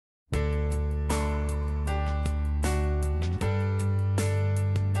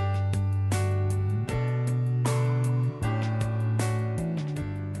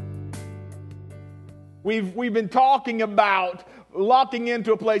We've been talking about locking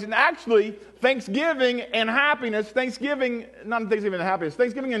into a place. And actually, Thanksgiving and happiness, Thanksgiving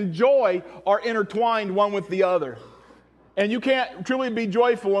and joy are intertwined one with the other. And you can't truly be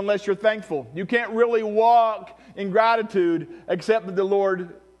joyful unless you're thankful. You can't really walk in gratitude except that the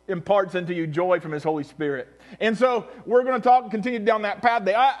Lord imparts into you joy from His Holy Spirit. And so we're going to continue down that path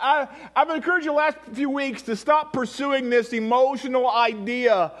there. I've encouraged you the last few weeks to stop pursuing this emotional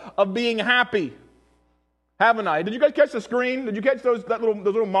idea of being happy. Haven't I? Did you guys catch the screen? Did you catch those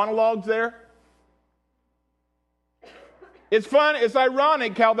little monologues there? It's fun. It's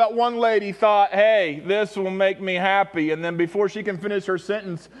ironic how that one lady thought, hey, this will make me happy. And then before she can finish her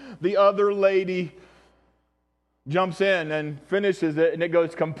sentence, the other lady jumps in and finishes it, and it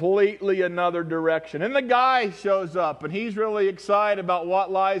goes completely another direction. And the guy shows up, and he's really excited about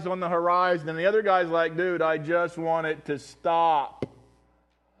what lies on the horizon. And the other guy's like, dude, I just want it to stop.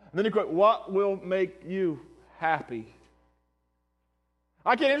 And then he goes, what will make you happy?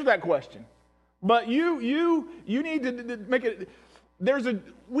 I can't answer that question. But you need to make it.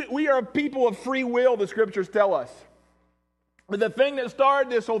 We are a people of free will, the scriptures tell us. But the thing that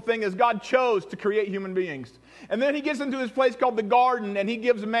started this whole thing is God chose to create human beings. And then He gets into this place called the garden, and He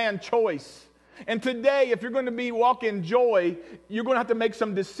gives man choice. And today, if you're going to walk in joy, you're going to have to make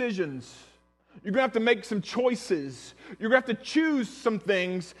some decisions. You're going to have to make some choices. You're going to have to choose some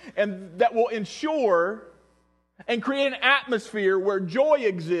things, and that will ensure and create an atmosphere where joy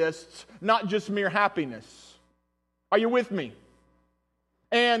exists, not just mere happiness. Are you with me?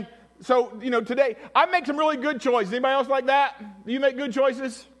 And so, today, I make some really good choices. Anybody else like that? Do you make good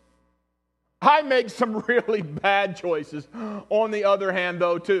choices? I make some really bad choices, on the other hand,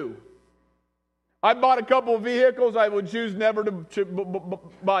 though, too. I bought a couple of vehicles I would choose never to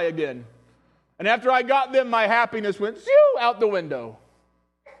buy again. And after I got them, my happiness went out the window.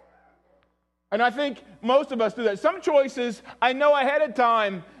 And I think most of us do that. Some choices, I know ahead of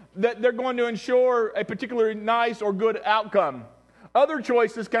time that they're going to ensure a particularly nice or good outcome. Other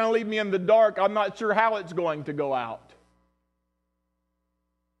choices kind of leave me in the dark. I'm not sure how it's going to go out.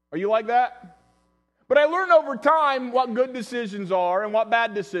 Are you like that? But I learned over time what good decisions are and what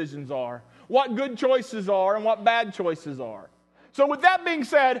bad decisions are. What good choices are and what bad choices are. So with that being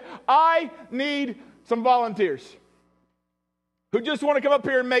said, I need some volunteers who just want to come up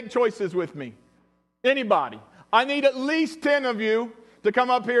here and make choices with me. Anybody. I need at least 10 of you to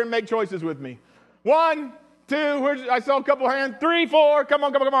come up here and make choices with me. 1, 2, I saw a couple hands. 3, 4, come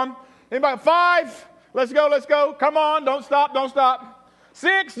on. Anybody? 5, let's go. Come on, don't stop.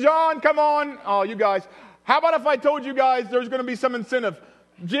 6, John, come on. Oh, you guys. How about if I told you guys there's going to be some incentive?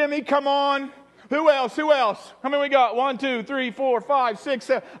 Jimmy, come on. Who else? How many we got? 1, 2, 3, 4, 5, 6,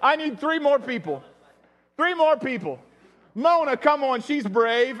 7. I need 3 more people. 3 more people. Mona, come on, she's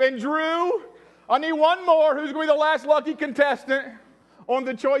brave. And Drew, I need 1 more who's going to be the last lucky contestant on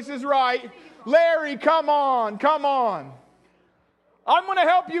The Choice is Right. Larry, come on. I'm going to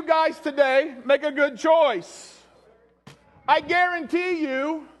help you guys today make a good choice. I guarantee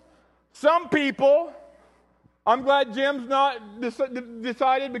you, some people, I'm glad Jim's not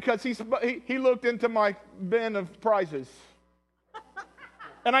decided because he looked into my bin of prizes.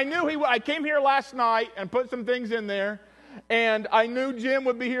 And I knew I came here last night and put some things in there. And I knew Jim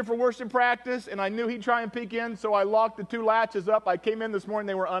would be here for worship practice, and I knew he'd try and peek in, so I locked the 2 latches up. I came in this morning,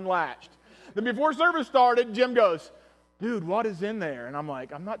 they were unlatched. Then before service started, Jim goes, dude, what is in there? And I'm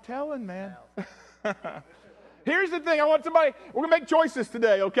like, I'm not telling, man. Here's the thing, we're going to make choices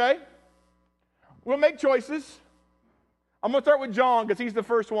today, okay? We'll make choices. I'm going to start with John because he's the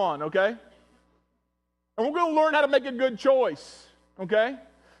first one, okay? And we're going to learn how to make a good choice, okay?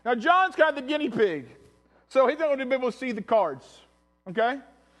 Now, John's kind of the guinea pig. So he's not going to be able to see the cards, okay?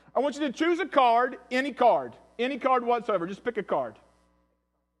 I want you to choose a card, any card whatsoever. Just pick a card.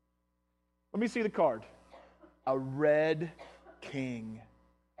 Let me see the card. A red king.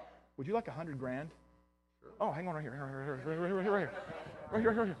 Would you like $100,000? Sure. Oh, hang on right here.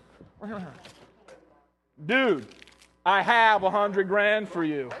 Dude, I have $100,000 for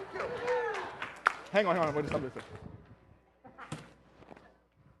you. Hang on. Wait a second.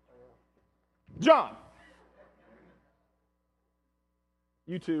 John.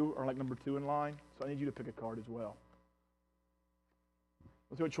 You 2 are like number 2 in line, so I need you to pick a card as well.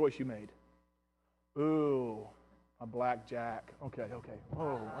 Let's see what choice you made. Ooh, a blackjack. Okay.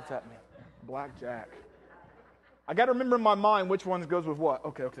 Oh, what's that mean? Blackjack. I got to remember in my mind which one goes with what.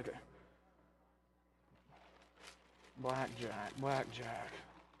 Okay. Blackjack.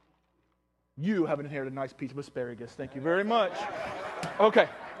 You have inherited a nice piece of asparagus. Thank you very much. Okay.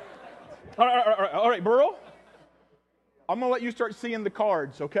 All right, Burl. I'm going to let you start seeing the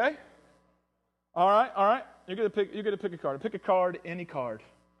cards, okay? All right. You're gonna pick a card. Pick a card, any card.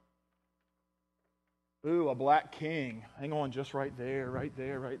 Ooh, a black king. Hang on, just right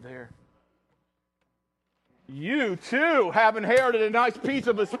there. You too have inherited a nice piece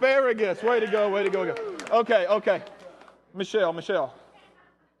of asparagus. Way to go. Okay. Michelle.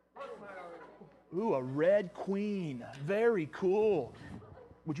 Ooh, a red queen. Very cool.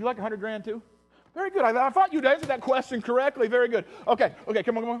 Would you like $100,000 too? Very good. I thought you'd answered that question correctly. Very good. Okay,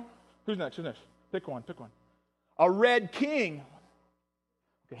 come on. Who's next? Pick one. A red king.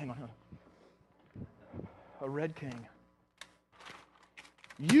 Okay, hang on. A red king.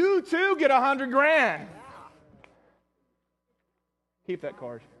 You too get $100,000. Keep that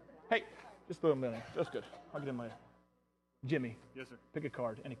card. Hey, just throw him in there. That's good. I'll get him later. Jimmy. Yes, sir. Pick a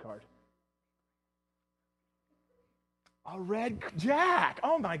card, any card. A red jack.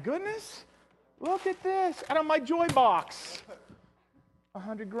 Oh my goodness. Look at this. Out of my joy box.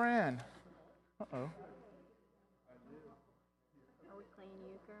 $100,000. Uh-oh. Are we playing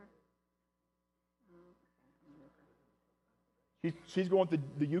euchre? She's going with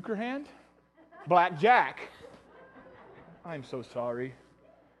the euchre hand? Blackjack. I'm so sorry.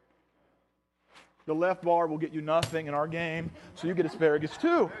 The left bar will get you nothing in our game, so you get asparagus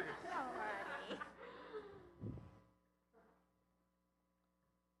too.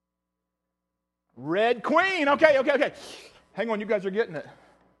 Red queen. Okay. Hang on, you guys are getting it.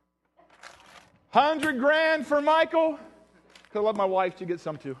 $100,000 for Michael. Because I love my wife, she gets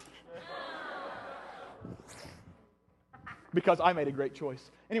some too. Because I made a great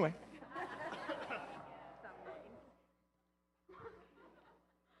choice. Anyway.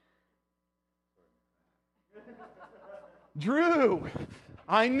 Drew.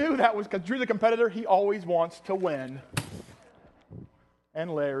 I knew that was because Drew, the competitor, he always wants to win.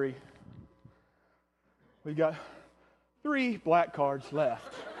 And Larry. We've got 3 black cards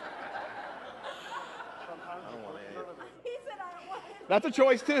left. That's a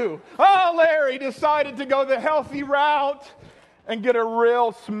choice too. Oh, Larry decided to go the healthy route and get a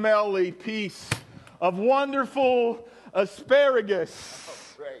real smelly piece of wonderful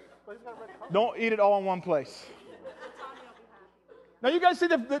asparagus. Don't eat it all in one place. Now you guys see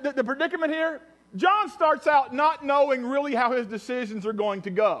the predicament here? John starts out not knowing really how his decisions are going to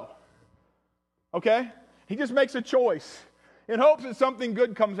go. Okay? He just makes a choice in hopes that something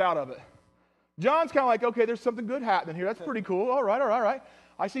good comes out of it. John's kind of like, okay, there's something good happening here. That's pretty cool. All right.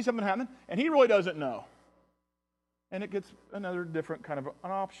 I see something happening. And he really doesn't know. And it gets another different kind of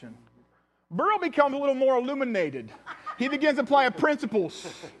an option. Burl becomes a little more illuminated. He begins to apply principles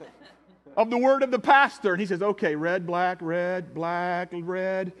of the word of the pastor. And he says, okay, red, black, red.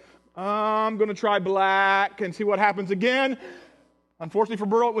 I'm going to try black and see what happens again. Unfortunately for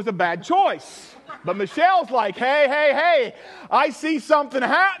Burl, it was a bad choice. But Michelle's like, hey, I see something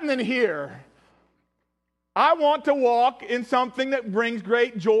happening here. I want to walk in something that brings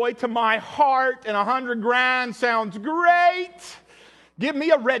great joy to my heart, and $100,000 sounds great. Give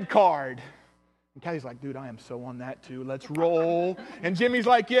me a red card. And Kathy's like, dude, I am so on that too. Let's roll. And Jimmy's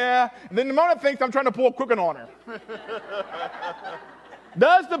like, yeah. And then Mona thinks I'm trying to pull a quick one on her.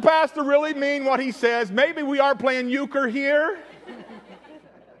 Does the pastor really mean what he says? Maybe we are playing euchre here.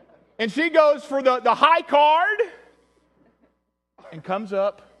 And she goes for the high card and comes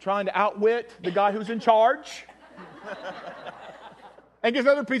up trying to outwit the guy who's in charge and gets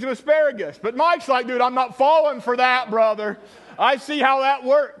another piece of asparagus. But Mike's like, dude, I'm not falling for that, brother. I see how that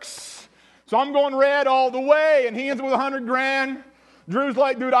works. So I'm going red all the way, and he ends with $100,000. Drew's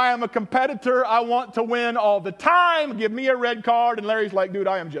like, dude, I am a competitor. I want to win all the time. Give me a red card. And Larry's like, dude,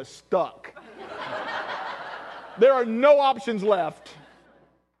 I am just stuck. There are no options left.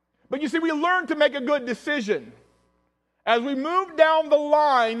 But you see, we learned to make a good decision. As we moved down the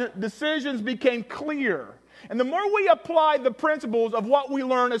line, decisions became clear. And the more we apply the principles of what we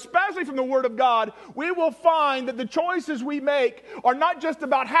learn, especially from the Word of God, we will find that the choices we make are not just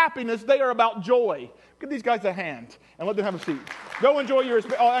about happiness, they are about joy. Give these guys a hand and let them have a seat. Go enjoy your,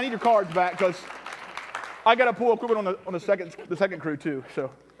 I need your cards back because I got to pull equipment on the second crew too.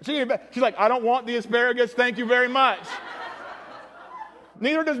 So she's like, I don't want the asparagus, thank you very much.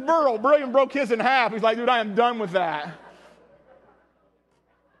 Neither does Burl. Burl even broke his in half. He's like, dude, I am done with that.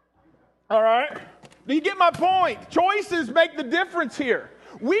 All right? Do you get my point? Choices make the difference here.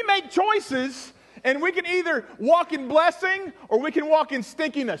 We make choices, and we can either walk in blessing or we can walk in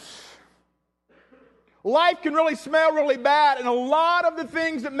stinkiness. Life can really smell really bad, and a lot of the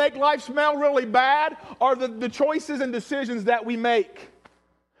things that make life smell really bad are the choices and decisions that we make.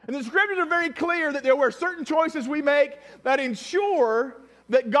 And the scriptures are very clear that there were certain choices we make that ensure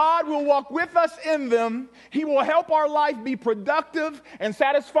that God will walk with us in them. He will help our life be productive and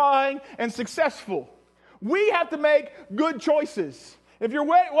satisfying and successful. We have to make good choices. If you're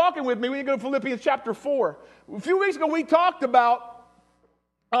walking with me, we can go to Philippians chapter 4. A few weeks ago, we talked about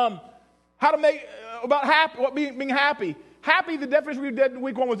how to make, about happy, being happy. Happy, the definition we did in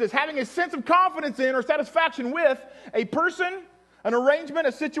week 1 was this: having a sense of confidence in or satisfaction with a person, an arrangement,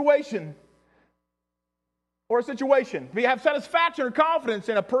 a situation. Or a situation. If you have satisfaction or confidence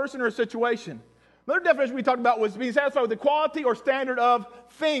in a person or a situation. Another definition we talked about was being satisfied with the quality or standard of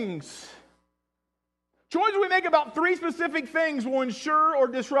things. Choices we make about 3 specific things will ensure or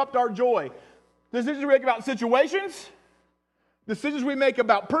disrupt our joy. Decisions we make about situations, decisions we make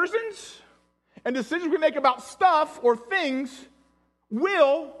about persons, and decisions we make about stuff or things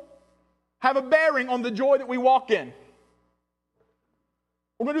will have a bearing on the joy that we walk in.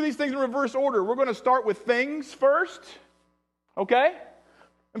 We're going to do these things in reverse order. We're going to start with things first, okay?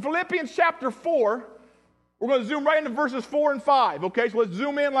 In Philippians chapter 4, we're going to zoom right into verses 4 and 5, okay? So let's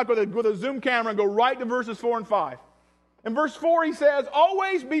zoom in like with a zoom camera and go right to verses 4 and 5. In verse 4, he says,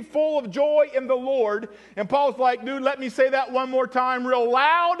 always be full of joy in the Lord. And Paul's like, dude, let me say that one more time real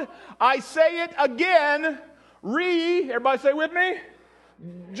loud. I say it again. Everybody say with me?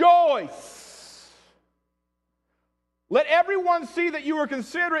 Rejoice. Let everyone see that you are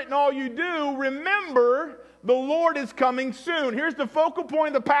considerate in all you do. Remember, the Lord is coming soon. Here's the focal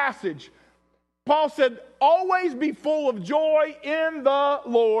point of the passage. Paul said, always be full of joy in the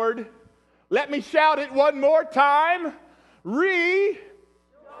Lord. Let me shout it one more time. Rejoice.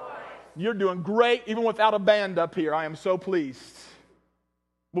 You're doing great, even without a band up here. I am so pleased.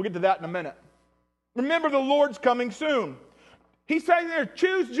 We'll get to that in a minute. Remember, the Lord's coming soon. He's saying there,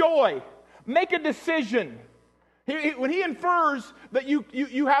 choose joy. Make a decision. When he infers that you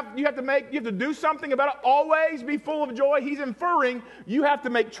have to do something about it, always be full of joy, he's inferring you have to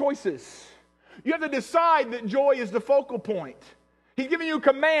make choices. You have to decide that joy is the focal point. He's giving you a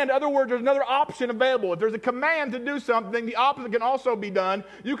command. In other words, there's another option available. If there's a command to do something, the opposite can also be done.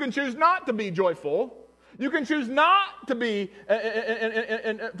 You can choose not to be joyful. You can choose not to be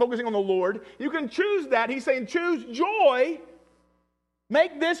focusing on the Lord. You can choose that. He's saying choose joy.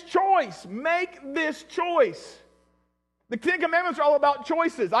 Make this choice. Make this choice. The 10 Commandments are all about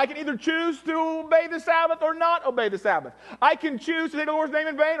choices. I can either choose to obey the Sabbath or not obey the Sabbath. I can choose to take the Lord's name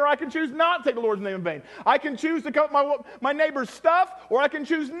in vain, or I can choose not to take the Lord's name in vain. I can choose to covet my neighbor's stuff, or I can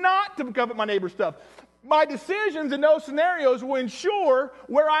choose not to covet my neighbor's stuff. My decisions in those scenarios will ensure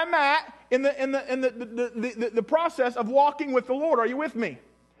where I'm at in the process of walking with the Lord. Are you with me?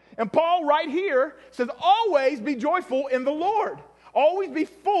 And Paul right here says, always be joyful in the Lord. Always be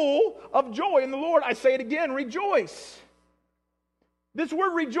full of joy in the Lord. I say it again, rejoice. This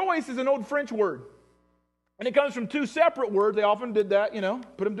word rejoice is an old French word. And it comes from 2 separate words. They often did that,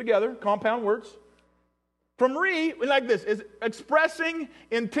 put them together, compound words. From like this, is expressing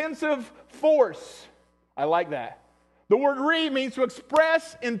intensive force. I like that. The word means to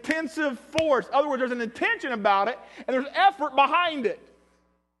express intensive force. In other words, there's an intention about it, and there's effort behind it.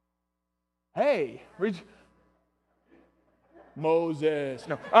 Hey, Moses.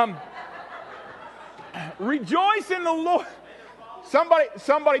 No. Rejoice in the Lord.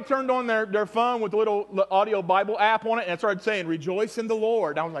 Somebody turned on their phone with a little audio Bible app on it and started saying, rejoice in the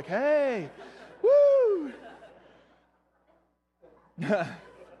Lord. I was like, hey, woo.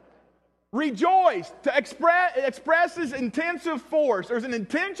 Rejoice, to expresses intensive force. There's an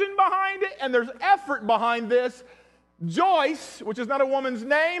intention behind it and there's effort behind this. Joyce, which is not a woman's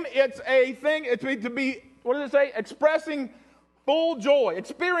name, it's a thing, it's to be, what does it say? Expressing full joy,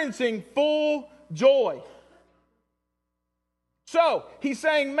 experiencing full joy. So, he's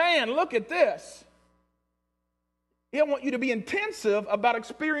saying, man, look at this. I want you to be intensive about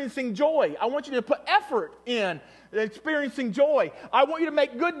experiencing joy. I want you to put effort in experiencing joy. I want you to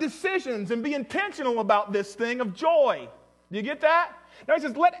make good decisions and be intentional about this thing of joy. Do you get that? Now he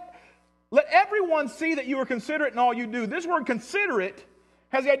says, let everyone see that you are considerate in all you do. This word considerate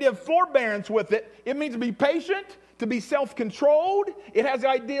has the idea of forbearance with it. It means to be patient, to be self-controlled. It has the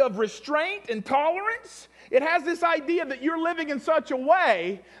idea of restraint and tolerance. It has this idea that you're living in such a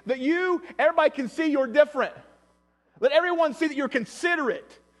way that everybody can see you're different. Let everyone see that you're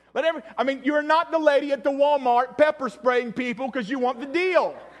considerate. You're not the lady at the Walmart pepper spraying people because you want the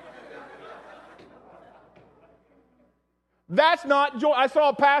deal. That's not joy. I saw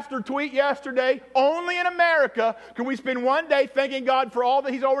a pastor tweet yesterday, only in America can we spend one day thanking God for all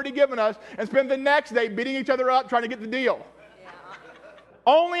that He's already given us and spend the next day beating each other up trying to get the deal. Yeah.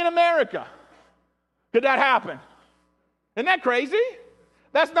 Only in America could that happen. Isn't that crazy?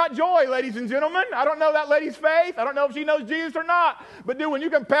 That's not joy, ladies and gentlemen. I don't know that lady's faith. I don't know if she knows Jesus or not. But dude, when you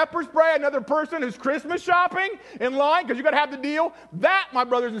can pepper spray another person who's Christmas shopping in line because you got to have the deal, that, my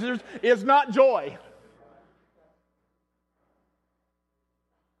brothers and sisters, is not joy.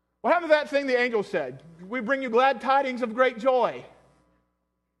 What happened to that thing the angel said? We bring you glad tidings of great joy.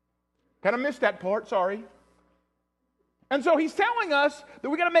 Kind of missed that part, sorry. And so he's telling us that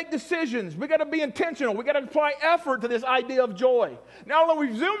we got to make decisions. We got to be intentional. We got to apply effort to this idea of joy. Now, although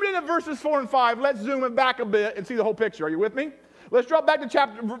we've zoomed into verses 4 and 5, let's zoom it back a bit and see the whole picture. Are you with me? Let's drop back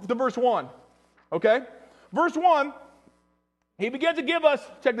to verse 1. Okay? Verse 1, he begins to give us,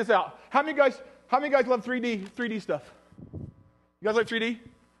 check this out. How many guys love 3D stuff? You guys like 3D?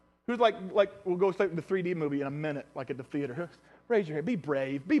 Who's like we'll go to the 3D movie in a minute, like at the theater. Raise your hand. Be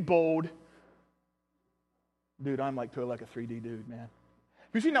brave. Be bold. Dude, I'm like a 3D dude, man. Have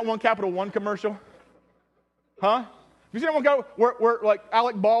you seen that one Capital One commercial? Huh? Have you seen that one where like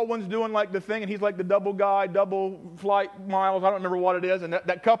Alec Baldwin's doing like the thing and he's like the double guy, double flight miles, I don't remember what it is, and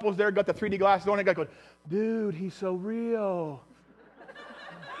that couple's there, got the 3D glasses on, and the guy goes, dude, he's so real.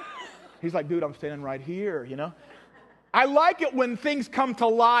 He's like, dude, I'm standing right here, you know? I like it when things come to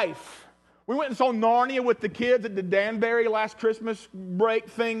life. We went and saw Narnia with the kids at the Danbury last Christmas break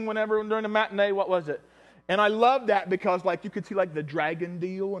thing, whenever during the matinee, what was it? And I love that because, like, you could see, like, the dragon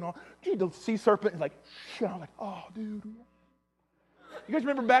deal and all. Gee, the sea serpent is like, shit. I'm like, oh, dude. You guys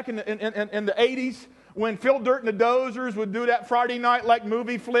remember back in the 80s when Phil Dirt and the Dozers would do that Friday night, like,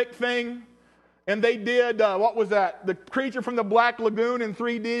 movie flick thing? And they did, what was that? The Creature from the Black Lagoon in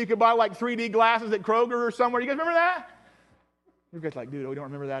 3D. You could buy, like, 3D glasses at Kroger or somewhere. You guys remember that? You guys like, dude, we don't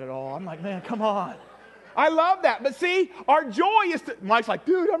remember that at all. I'm like, man, come on. I love that. But see, our joy is to... Mike's like,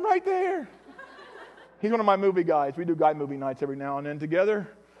 dude, I'm right there. He's one of my movie guys. We do guy movie nights every now and then together.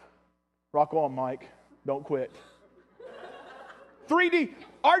 Rock on, Mike. Don't quit. 3D.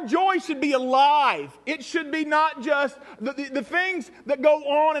 Our joy should be alive. It should be not just... The things that go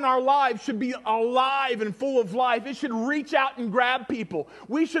on in our lives should be alive and full of life. It should reach out and grab people.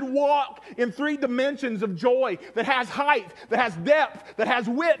 We should walk in 3 dimensions of joy that has height, that has depth, that has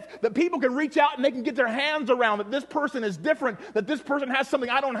width, that people can reach out and they can get their hands around, that this person is different, that this person has something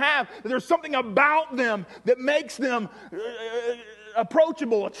I don't have, that there's something about them that makes them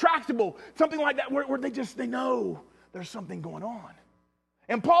approachable, attractable, something like that where they know there's something going on.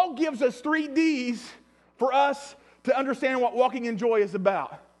 And Paul gives us 3 Ds for us to understand what walking in joy is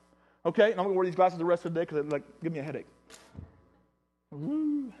about. Okay? And I'm going to wear these glasses the rest of the day because they give me a headache.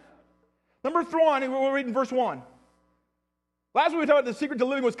 Woo. Number 1, we're reading verse 1. Last week we talked about the secret to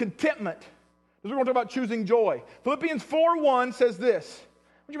living was contentment. This week we're going to talk about choosing joy. Philippians 4:1 says this.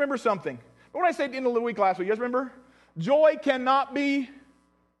 Would you remember something? What did I say at the end of the week last week? You guys remember? Joy cannot be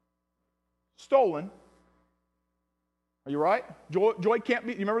stolen. Are you right? Joy can't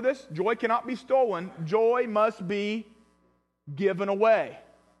be, you remember this? Joy cannot be stolen. Joy must be given away.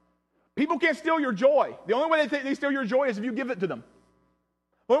 People can't steal your joy. The only way they steal your joy is if you give it to them.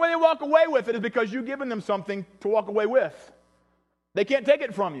 The only way they walk away with it is because you've given them something to walk away with. They can't take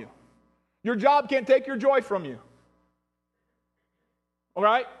it from you. Your job can't take your joy from you. All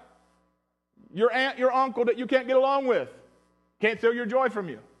right? Your aunt, your uncle that you can't get along with can't steal your joy from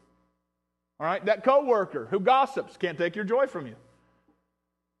you. All right? That coworker who gossips can't take your joy from you.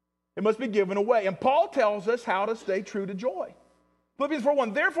 It must be given away. And Paul tells us how to stay true to joy. Philippians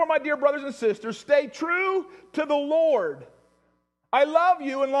 4:1, therefore, my dear brothers and sisters, stay true to the Lord. I love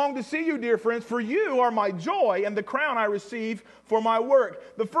you and long to see you, dear friends, for you are my joy and the crown I receive for my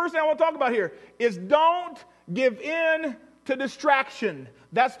work. The first thing I want to talk about here is don't give in to distraction.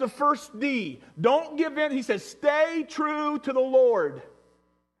 That's the first D. Don't give in. He says, stay true to the Lord.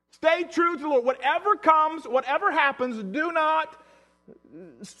 Stay true to the Lord. Whatever comes, whatever happens, do not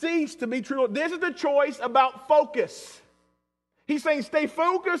cease to be true. This is the choice about focus. He's saying stay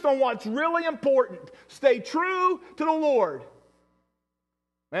focused on what's really important. Stay true to the Lord.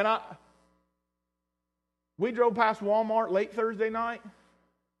 Man, we drove past Walmart late Thursday night.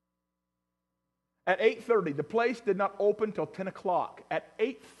 At 8:30, the place did not open till 10 o'clock. At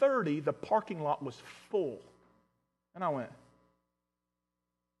 8:30, the parking lot was full. And I went,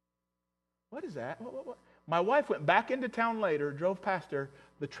 what is that? What? My wife went back into town later, drove past her.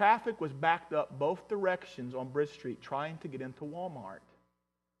 The traffic was backed up both directions on Bridge Street trying to get into Walmart.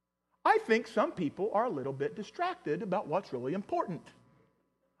 I think some people are a little bit distracted about what's really important.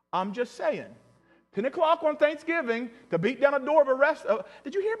 I'm just saying. 10 o'clock on Thanksgiving to beat down a door of a restaurant.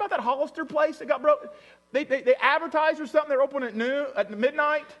 Did you hear about that Hollister place that got broke? They advertised or something. They're open at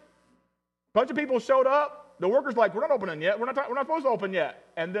midnight. A bunch of people showed up. The workers like, we're not opening yet. We're not supposed to open yet.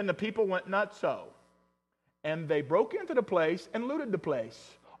 And then the people went nuts. And they broke into the place and looted the place.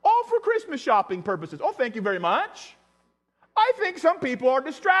 All for Christmas shopping purposes. Oh, thank you very much. I think some people are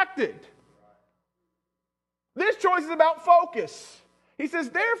distracted. This choice is about focus. He says,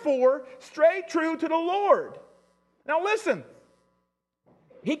 therefore, stay true to the Lord. Now listen.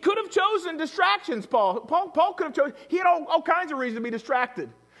 He could have chosen distractions, Paul. Paul could have chosen. He had all kinds of reasons to be distracted.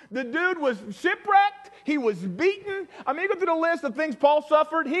 The dude was shipwrecked. He was beaten. I mean, you go through the list of things Paul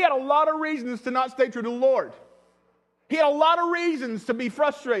suffered. He had a lot of reasons to not stay true to the Lord. He had a lot of reasons to be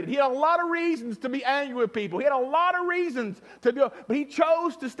frustrated. He had a lot of reasons to be angry with people. He had a lot of reasons to do it. But he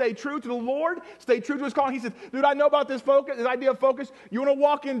chose to stay true to the Lord, stay true to his calling. He said, dude, I know about this focus, this idea of focus. You want to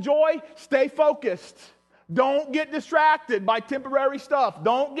walk in joy? Stay focused. Don't get distracted by temporary stuff.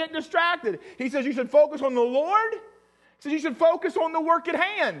 Don't get distracted. He says you should focus on the Lord. He says you should focus on the work at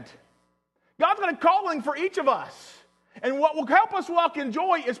hand. God's got a calling for each of us. And what will help us walk in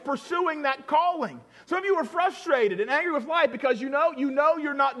joy is pursuing that calling. Some of you are frustrated and angry with life because you know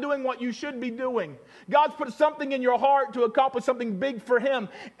you're not doing what you should be doing. God's put something in your heart to accomplish something big for Him.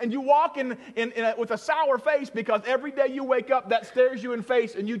 And you walk with a sour face because every day you wake up, that stares you in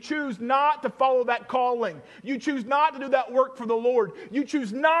face, and you choose not to follow that calling. You choose not to do that work for the Lord. You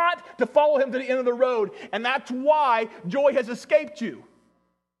choose not to follow Him to the end of the road. And that's why joy has escaped you.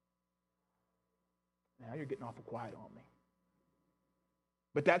 Now you're getting awful quiet on me.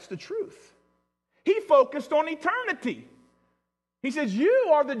 But that's the truth. He focused on eternity. He says, you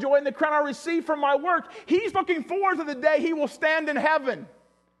are the joy and the crown I receive from my work. He's looking forward to the day he will stand in heaven.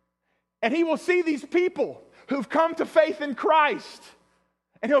 And he will see these people who've come to faith in Christ.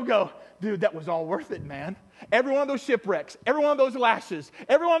 And he'll go, dude, that was all worth it, man. Every one of those shipwrecks, every one of those lashes,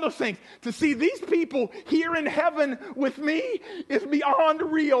 every one of those things. To see these people here in heaven with me is beyond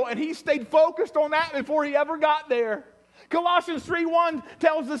real. And he stayed focused on that before he ever got there. Colossians 3:1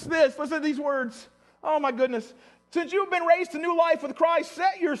 tells us this. Listen to these words. Oh my goodness. Since you have been raised to new life with Christ,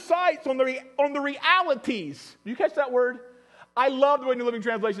 set your sights on the realities. Do you catch that word? I love the way New Living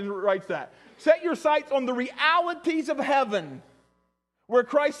Translation writes that. Set your sights on the realities of heaven, where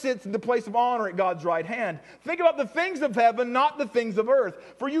Christ sits in the place of honor at God's right hand. Think about the things of heaven, not the things of earth.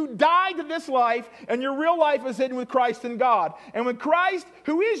 For you died to this life, and your real life is hidden with Christ in God. And when Christ,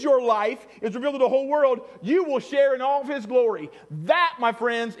 who is your life, is revealed to the whole world, you will share in all of His glory. That, my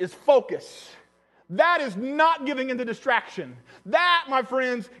friends, is focus. That is not giving into distraction. That, my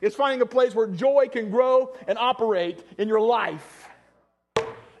friends, is finding a place where joy can grow and operate in your life.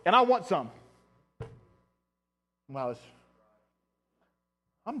 And I want some. Wow,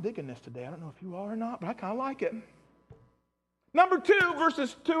 I'm digging this today. I don't know if you are or not, but I kind of like it. Number 2,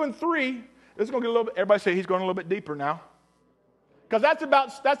 verses 2 and 3. This is going to get a little bit, everybody say he's going a little bit deeper now. Because that's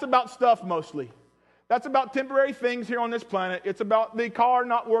about stuff mostly. That's about temporary things here on this planet. It's about the car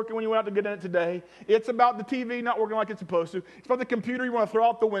not working when you went out to get in it today. It's about the TV not working like it's supposed to. It's about the computer you want to throw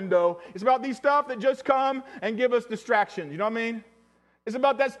out the window. It's about these stuff that just come and give us distractions. You know what I mean? It's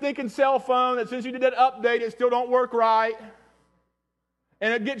about that stinking cell phone that since you did that update, it still don't work right.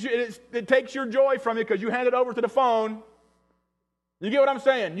 And it takes your joy from you because you hand it over to the phone. You get what I'm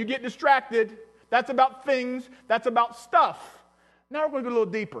saying? You get distracted. That's about things. That's about stuff. Now we're going to go a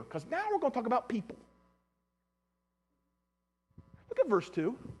little deeper because now we're going to talk about people. Look at verse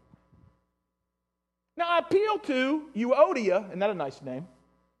 2. Now I appeal to Euodia, isn't that a nice name?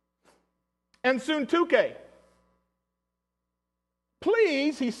 And Syntyche.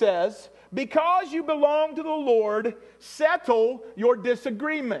 Please, he says, because you belong to the Lord, settle your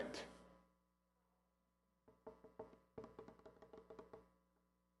disagreement.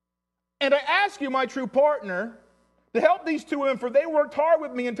 And I ask you, my true partner, to help these two women, for they worked hard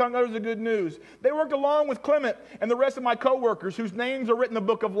with me in telling others the good news. They worked along with Clement and the rest of my co-workers whose names are written in the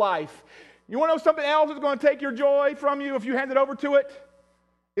book of life. You want to know something else that's going to take your joy from you if you hand it over to it?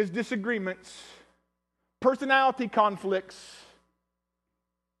 Is disagreements, personality conflicts.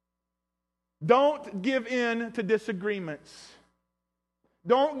 Don't give in to disagreements.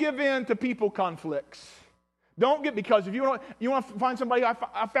 Don't give in to people conflicts. Don't get, because if you want to find somebody,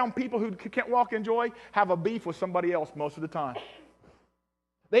 I found people who can't walk in joy have a beef with somebody else most of the time.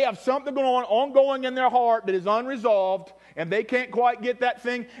 They have something going on, ongoing in their heart that is unresolved, and they can't quite get that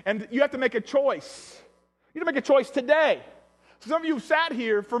thing, and you have to make a choice. You have to make a choice today. Some of you have sat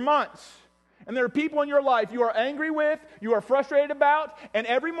here for months, and there are people in your life you are angry with, you are frustrated about, and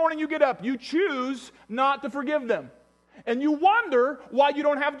every morning you get up, you choose not to forgive them. And you wonder why you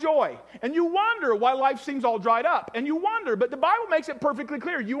don't have joy. And you wonder why life seems all dried up. And you wonder, but the Bible makes it perfectly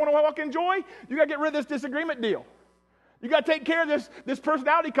clear. You want to walk in joy? You got to get rid of this disagreement deal. You got to take care of this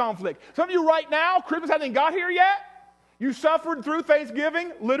personality conflict. Some of you right now, Christmas hasn't got here yet. You suffered through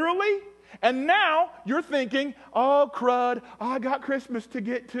Thanksgiving, literally. And now you're thinking, oh, crud, I got Christmas to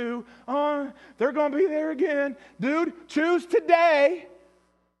get to. Oh, they're going to be there again. Dude, choose today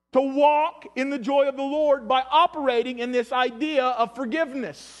to walk in the joy of the Lord by operating in this idea of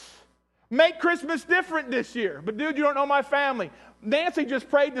forgiveness. Make Christmas different this year. But dude, you don't know my family. Nancy just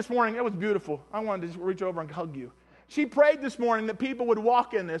prayed this morning. It was beautiful. I wanted to just reach over and hug you. She prayed this morning that people would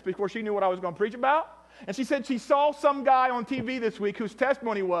walk in this before she knew what I was going to preach about. And she said she saw some guy on TV this week whose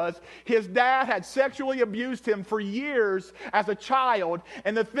testimony was his dad had sexually abused him for years as a child.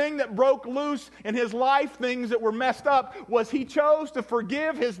 And the thing that broke loose in his life, things that were messed up, was he chose to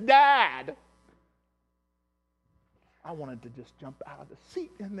forgive his dad. I wanted to just jump out of the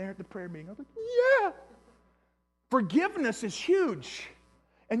seat in there at the prayer meeting. I was like, yeah. Forgiveness is huge.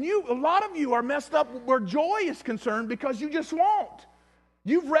 And a lot of you are messed up where joy is concerned because you just won't.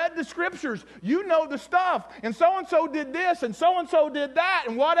 You've read the scriptures. You know the stuff. And so did this, and so did that,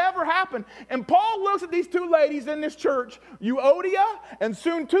 and whatever happened. And Paul looks at these two ladies in this church, Euodia and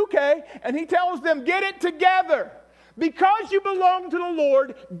Syntyche, and he tells them, get it together. Because you belong to the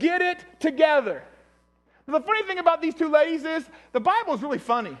Lord, get it together. The funny thing about these two ladies is the Bible is really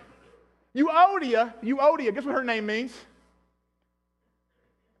funny. Euodia, guess what her name means?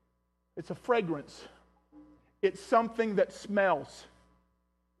 It's a fragrance. It's something that smells.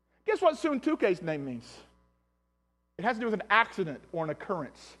 Guess what Syntyche's name means? It has to do with an accident or an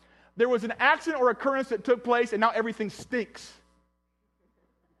occurrence. There was an accident or occurrence that took place, and now everything stinks.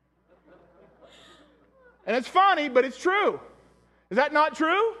 And it's funny, but it's true. Is that not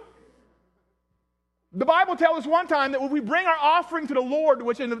true? The Bible tells us one time that when we bring our offering to the Lord,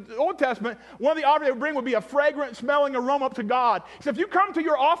 which in the Old Testament, one of the offerings they would bring would be a fragrant smelling aroma up to God. So if you come to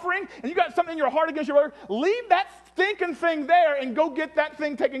your offering and you got something in your heart against your brother, leave that stinking thing there and go get that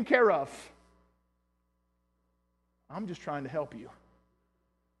thing taken care of. I'm just trying to help you.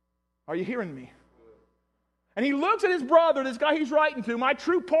 Are you hearing me? And he looks at his brother, this guy he's writing to, my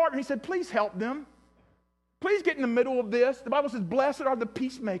true partner. He said, please help them. Please get in the middle of this. The Bible says, blessed are the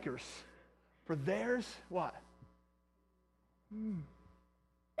peacemakers. For theirs, what?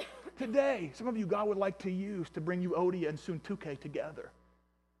 Today, some of you God would like to use to bring Euodia and Syntyche together.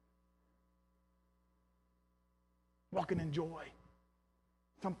 Walking in joy.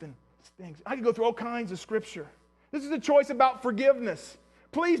 Something stinks. I could go through all kinds of scripture. This is a choice about forgiveness.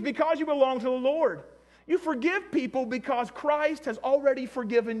 Please, because you belong to the Lord, you forgive people because Christ has already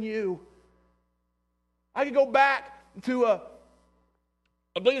forgiven you. I could go back to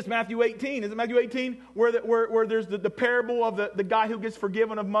I believe it's Matthew 18. Is it Matthew 18? Where there's the parable of the guy who gets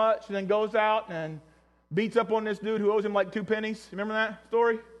forgiven of much and then goes out and beats up on this dude who owes him like 2 pennies. Remember that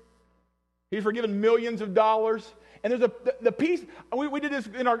story? He's forgiven millions of dollars. And there's the piece, we did this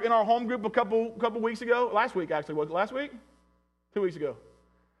in our home group a couple weeks ago. Last week, actually. Was it last week? 2 weeks ago.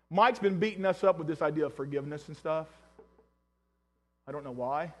 Mike's been beating us up with this idea of forgiveness and stuff. I don't know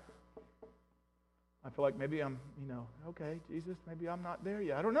why. I feel like maybe I'm, okay, Jesus, maybe I'm not there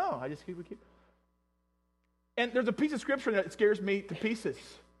yet. I don't know. I just keep. And there's a piece of scripture that scares me to pieces.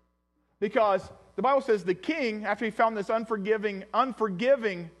 Because the Bible says the king, after he found this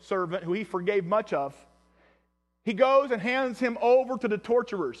unforgiving servant who he forgave much of, he goes and hands him over to the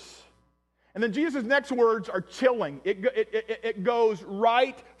torturers. And then Jesus' next words are chilling. It goes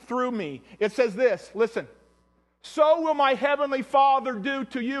right through me. It says this, listen. So will my heavenly Father do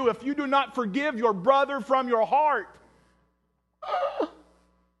to you if you do not forgive your brother from your heart.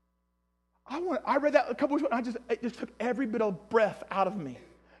 I read that a couple weeks ago, and it just took every bit of breath out of me.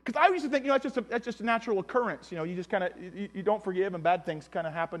 Because I used to think, that's just a natural occurrence. You just kind of, you don't forgive and bad things kind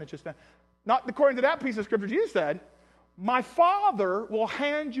of happen. It's just not according to that piece of scripture. Jesus said, my Father will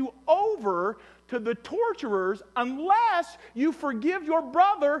hand you over to the torturers unless you forgive your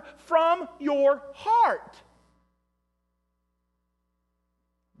brother from your heart.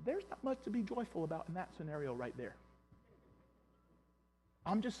 There's not much to be joyful about in that scenario right there.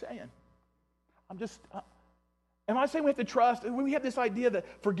 I'm just saying. Am I saying we have to trust? We have this idea that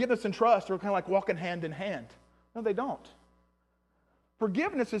forgiveness and trust are kind of like walking hand in hand. No, they don't.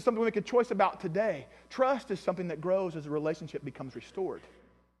 Forgiveness is something we make a choice about today. Trust is something that grows as a relationship becomes restored.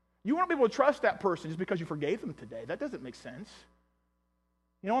 You won't be able to trust that person just because you forgave them today. That doesn't make sense.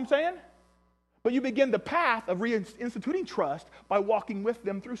 You know what I'm saying? But you begin the path of reinstituting trust by walking with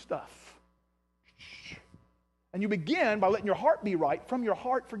them through stuff. And you begin by letting your heart be right, from your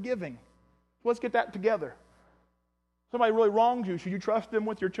heart forgiving. So let's get that together. Somebody really wrongs you, should you trust them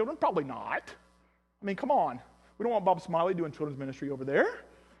with your children? Probably not. I mean, come on. We don't want Bob Smiley doing children's ministry over there.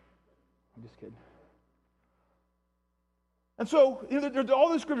 I'm just kidding. And so, there's all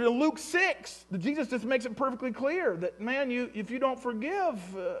this scripture. In Luke 6, Jesus just makes it perfectly clear that, man, if you don't forgive,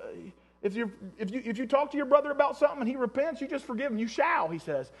 If you talk to your brother about something and he repents, you just forgive him. You shall, he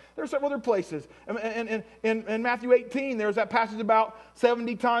says. There are several other places. In Matthew 18, there's that passage about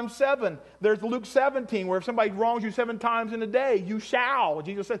 70 times 7. There's Luke 17, where if somebody wrongs you 7 times in a day, you shall,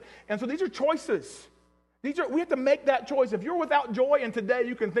 Jesus says. And so these are choices. We have to make that choice. If you're without joy, and today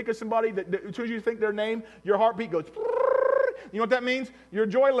you can think of somebody that as soon as you think their name, your heartbeat goes. You know what that means? Your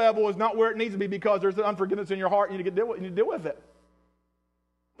joy level is not where it needs to be because there's unforgiveness in your heart. You need to deal with it.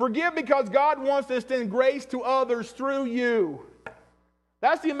 Forgive because God wants to extend grace to others through you.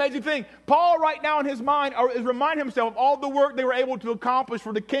 That's the amazing thing. Paul right now in his mind is reminding himself of all the work they were able to accomplish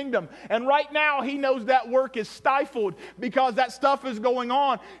for the kingdom. And right now he knows that work is stifled because that stuff is going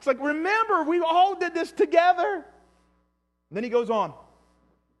on. It's like, remember, we all did this together. And then he goes on.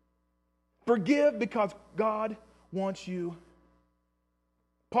 Forgive because God wants you.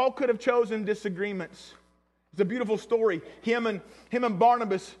 Paul could have chosen disagreements. It's a beautiful story. Him and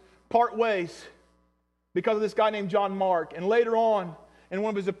Barnabas part ways because of this guy named John Mark. And later on, in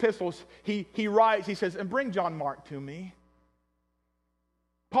one of his epistles, he writes, he says, and bring John Mark to me.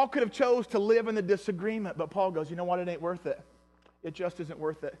 Paul could have chose to live in the disagreement, but Paul goes, you know what, it ain't worth it. It just isn't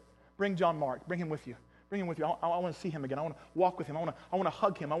worth it. Bring John Mark. Bring him with you. Bring him with you. I want to see him again. I want to walk with him. I want to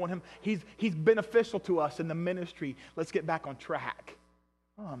hug him. I want him. He's beneficial to us in the ministry. Let's get back on track.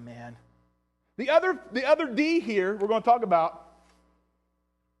 Oh, man. The other D here we're going to talk about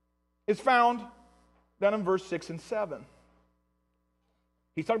is found down in verse 6 and 7.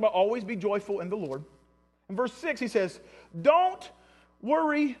 He's talking about always be joyful in the Lord. In verse 6 he says, don't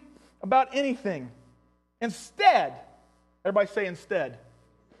worry about anything. Instead, everybody say instead.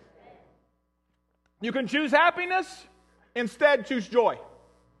 You can choose happiness, instead choose joy.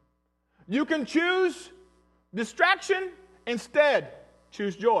 You can choose distraction, instead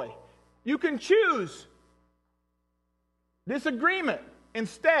choose joy. You can choose disagreement.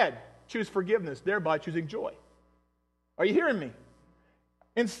 Instead, choose forgiveness, thereby choosing joy. Are you hearing me?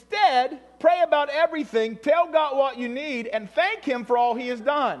 Instead, pray about everything, tell God what you need, and thank Him for all He has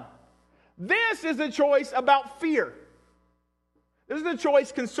done. This is a choice about fear. This is a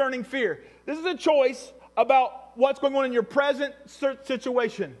choice concerning fear. This is a choice about what's going on in your present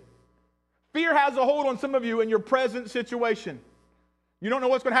situation. Fear has a hold on some of you in your present situation. You don't know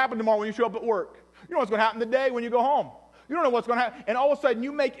what's going to happen tomorrow when you show up at work. You don't know what's going to happen today when you go home. You don't know what's going to happen. And all of a sudden,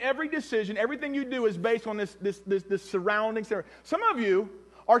 you make every decision, everything you do is based on this surrounding scenario. Some of you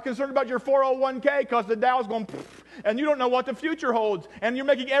are concerned about your 401k because the Dow's going, and you don't know what the future holds. And you're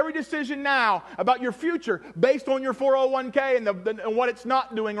making every decision now about your future based on your 401k and what it's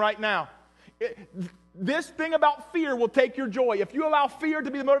not doing right now. This thing about fear will take your joy. If you allow fear to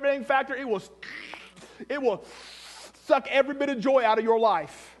be the motivating factor, it will suck every bit of joy out of your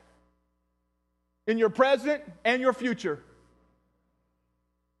life, in your present and your future.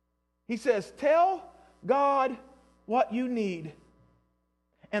 He says, tell God what you need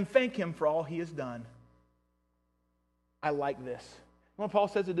and thank Him for all He has done. I like this. You know what Paul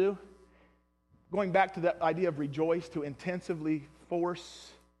says to do? Going back to that idea of rejoice, to intensively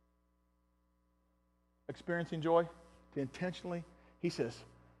force experiencing joy, to intentionally, he says,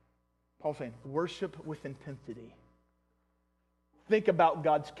 Paul's saying, worship with intensity. Think about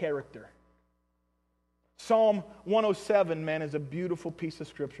God's character. Psalm 107, man, is a beautiful piece of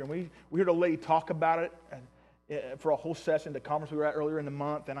scripture. And we heard a lady talk about it for a whole session, the conference we were at earlier in the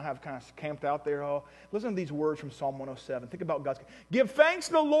month, and I have kind of camped out there. Oh, listen to these words from Psalm 107. Think about God's character. Give thanks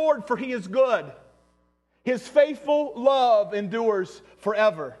to the Lord, for He is good. His faithful love endures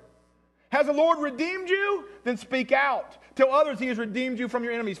forever. Has the Lord redeemed you? Then speak out. Tell others He has redeemed you from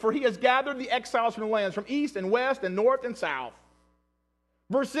your enemies, for He has gathered the exiles from the lands, from east and west and north and south.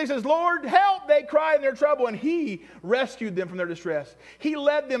 Verse 6 says, Lord, help, they cried in their trouble, and He rescued them from their distress. He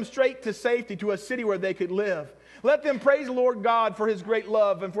led them straight to safety, to a city where they could live. Let them praise the Lord God for His great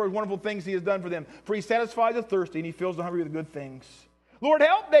love and for His wonderful things He has done for them. For He satisfies the thirsty, and He fills the hungry with good things. Lord,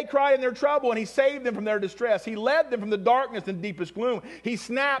 help, they cried in their trouble, and He saved them from their distress. He led them from the darkness and deepest gloom. He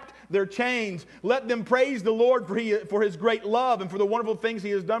snapped their chains. Let them praise the Lord for His great love and for the wonderful things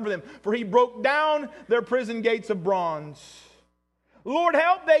He has done for them. For He broke down their prison gates of bronze. Lord,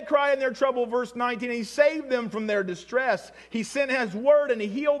 help, they cry in their trouble, verse 19. He saved them from their distress. He sent His word and He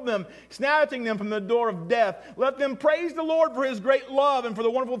healed them, snatching them from the door of death. Let them praise the Lord for His great love and for the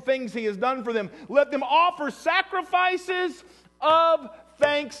wonderful things He has done for them. Let them offer sacrifices of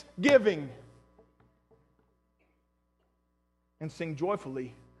thanksgiving and sing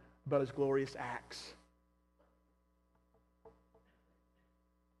joyfully about His glorious acts.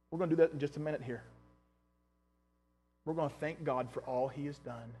 We're going to do that in just a minute here. We're going to thank God for all He has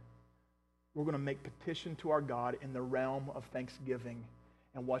done. We're going to make petition to our God in the realm of thanksgiving.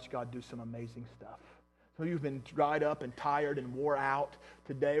 and watch God do some amazing stuff. Some of you have been dried up and tired and wore out.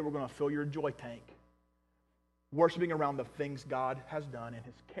 Today we're going to fill your joy tank, worshiping around the things God has done in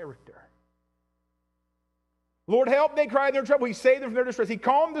His character. Lord, help, they cried in their trouble. He saved them from their distress. He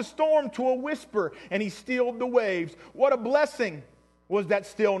calmed the storm to a whisper, and He stilled the waves. What a blessing was that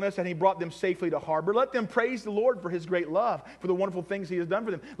stillness, and He brought them safely to harbor. Let them praise the Lord for His great love, for the wonderful things He has done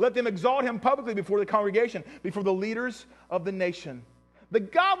for them. Let them exalt Him publicly before the congregation, before the leaders of the nation. The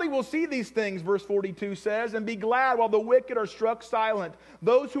godly will see these things, verse 42 says, and be glad while the wicked are struck silent.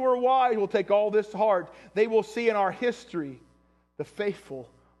 Those who are wise will take all this to heart. They will see in our history the faithful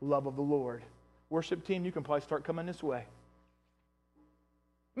love of the Lord. Worship team, you can probably start coming this way.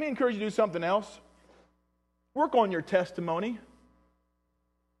 Let me encourage you to do something else. Work on your testimony.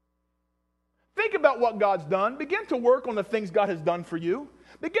 Think about what God's done. Begin to work on the things God has done for you.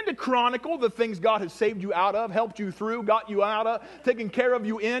 Begin to chronicle the things God has saved you out of, helped you through, got you out of, taken care of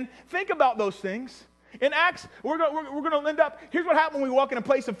you in. Think about those things. In Acts, we're going to end up, here's what happened when we walk in a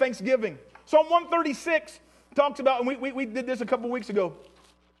place of thanksgiving. Psalm 136 talks about, and we did this a couple weeks ago,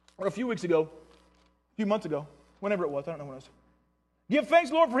 or a few weeks ago, a few months ago, whenever it was, I don't know when it was. Give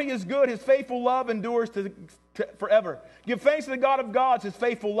thanks, Lord, for He is good. His faithful love endures forever. Give thanks to the God of gods. His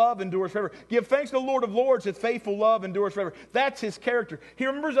faithful love endures forever. Give thanks to the Lord of lords. His faithful love endures forever. That's His character. He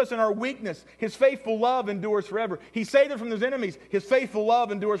remembers us in our weakness. His faithful love endures forever. He saved us from His enemies. His faithful love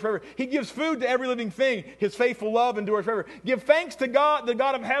endures forever. He gives food to every living thing. His faithful love endures forever. Give thanks to God, the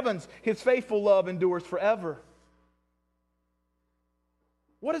God of heavens. His faithful love endures forever.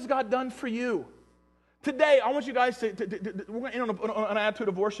 What has God done for you? Today, I want you guys we're going to end on an attitude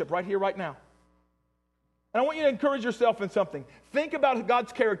of worship right here, right now. And I want you to encourage yourself in something. Think about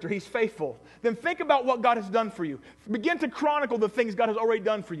God's character. He's faithful. Then think about what God has done for you. Begin to chronicle the things God has already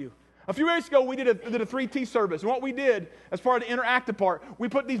done for you. A few weeks ago, we did a 3T service. And what we did, as part of the interactive part, we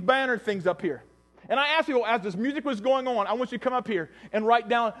put these banner things up here. And I asked people, as this music was going on, I want you to come up here and write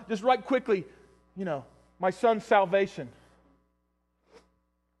down, just write quickly, my son's salvation.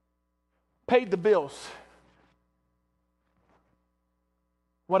 Paid the bills.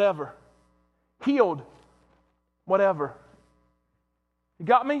 Whatever. Healed. Whatever. You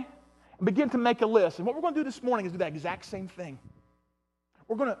got me? And begin to make a list. And what we're going to do this morning is do that exact same thing.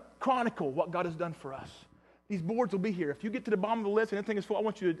 We're going to chronicle what God has done for us. These boards will be here. If you get to the bottom of the list and anything is full, I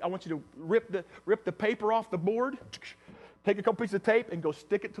want you to rip the paper off the board, take a couple pieces of tape, and go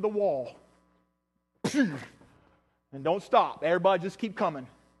stick it to the wall. And don't stop. Everybody just keep coming.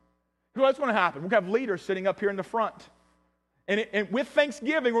 What's going to happen? We're going to have leaders sitting up here in the front. And with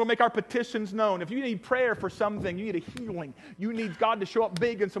thanksgiving, we're going to make our petitions known. If you need prayer for something, you need a healing, you need God to show up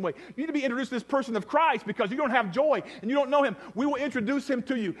big in some way, you need to be introduced to this person of Christ because you don't have joy and you don't know Him, we will introduce Him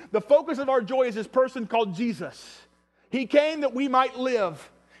to you. The focus of our joy is this person called Jesus. He came that we might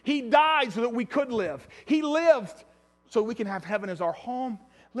live. He died so that we could live. He lived so we can have heaven as our home.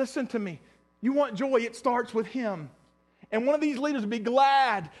 Listen to me. You want joy, it starts with Him. And one of these leaders would be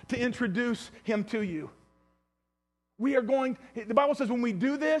glad to introduce Him to you. The Bible says when we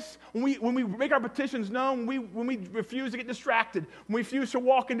do this, when we make our petitions known, when we refuse to get distracted, when we refuse to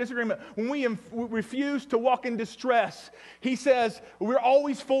walk in disagreement, when we refuse to walk in distress, He says, we're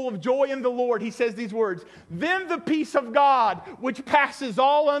always full of joy in the Lord. He says these words, then the peace of God, which passes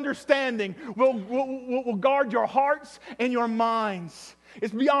all understanding, will guard your hearts and your minds.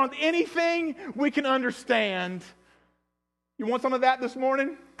 It's beyond anything we can understand. You want some of that this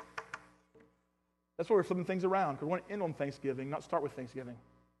morning? That's why we're flipping things around, because we want to end on Thanksgiving, not start with Thanksgiving.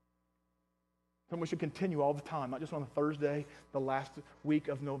 And we should continue all the time, not just on a Thursday, the last week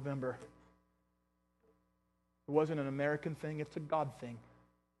of November. It wasn't an American thing, it's a God thing.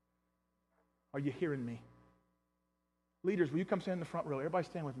 Are you hearing me? Leaders, will you come stand in the front row? Everybody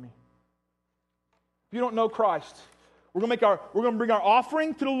stand with me. If you don't know Christ, we're going to bring our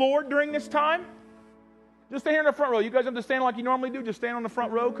offering to the Lord during this time. Just stay here in the front row. You guys have to stand like you normally do. Just stand on the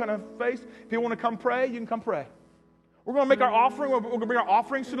front row, kind of face. If you want to come pray, you can come pray. We're going to make our offering. We're going to bring our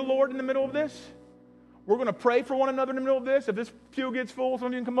offerings to the Lord in the middle of this. We're going to pray for one another in the middle of this. If this pew gets full, some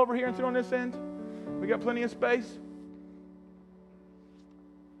of you can come over here and sit on this end. We got plenty of space.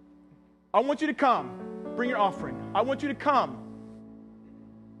 I want you to come. Bring your offering. I want you to come.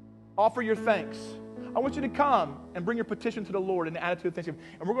 Offer your thanks. I want you to come and bring your petition to the Lord in the attitude of thanksgiving.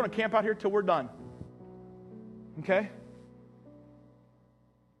 And we're going to camp out here till we're done. Okay?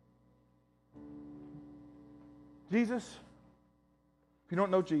 Jesus, if you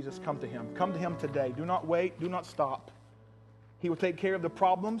don't know Jesus, come to Him. Come to Him today. Do not wait. Do not stop. He will take care of the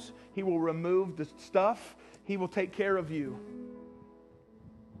problems. He will remove the stuff. He will take care of you.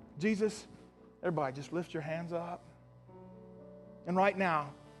 Jesus, everybody just lift your hands up. And right now,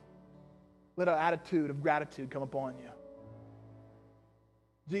 let an attitude of gratitude come upon you.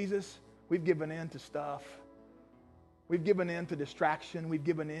 Jesus, we've given in to stuff. We've given in to distraction. We've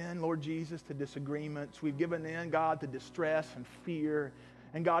given in, Lord Jesus, to disagreements. We've given in, God, to distress and fear.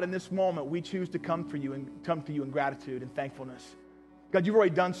 And God, in this moment, we choose to come to you in gratitude and thankfulness. God, you've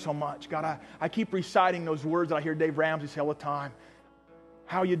already done so much. God, I keep reciting those words that I hear Dave Ramsey say all the time.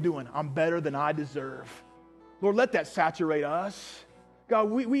 How are you doing? I'm better than I deserve. Lord, let that saturate us.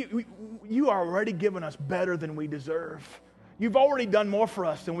 God, you are already giving us better than we deserve. You've already done more for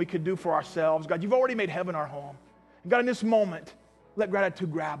us than we could do for ourselves. God, you've already made heaven our home. And God, in this moment, let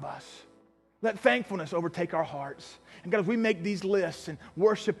gratitude grab us. Let thankfulness overtake our hearts. And God, as we make these lists and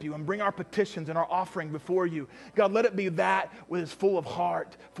worship you and bring our petitions and our offering before you, God, let it be that which is full of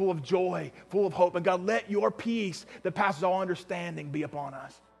heart, full of joy, full of hope. And God, let your peace that passes all understanding be upon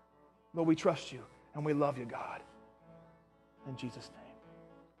us. Lord, we trust you and we love you, God. In Jesus' name.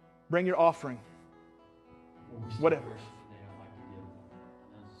 Bring your offering. Whatever.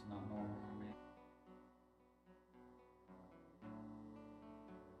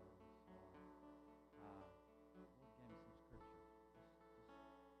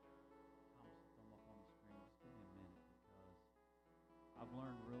 I've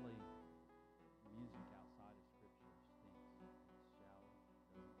learned really music outside of Scripture stinks. It's shallow,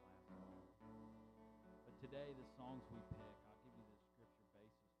 doesn't last long. But today, the songs we pick, I'll give you the Scripture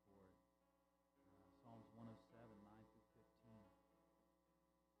basis for it. Psalms 107, 9 through 15.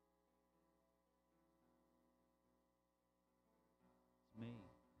 It's me.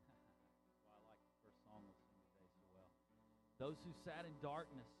 That's why I like the first song we'll sing today so well. Those who sat in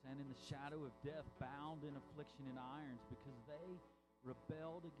darkness and in the shadow of death, bound in affliction and irons, because they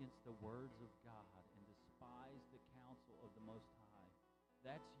rebelled against the words of God and despised the counsel of the Most High.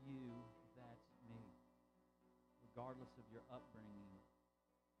 That's you, that's me. Regardless of your upbringing,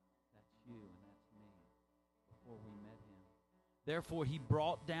 that's you and that's me before we met him. Therefore he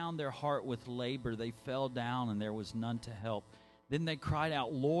brought down their heart with labor. They fell down and there was none to help. Then they cried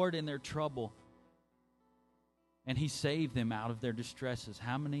out, Lord, in their trouble. And he saved them out of their distresses.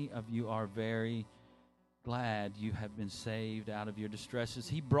 How many of you are very glad you have been saved out of your distresses?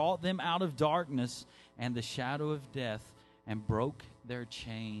 He brought them out of darkness and the shadow of death and broke their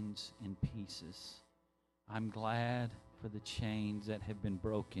chains in pieces. I'm glad for the chains that have been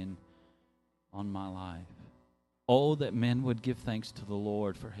broken on my life. Oh, that men would give thanks to the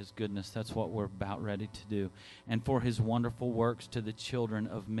Lord for his goodness. That's what we're about ready to do. And for his wonderful works to the children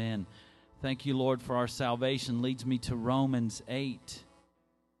of men. Thank you, Lord, for our salvation. Leads me to Romans 8.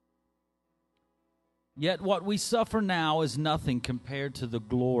 Yet what we suffer now is nothing compared to the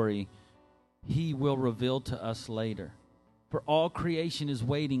glory he will reveal to us later. For all creation is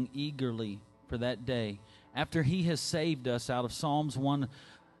waiting eagerly for that day. After he has saved us out of Psalms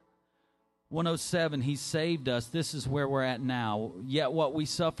 107, he saved us. This is where we're at now. Yet what we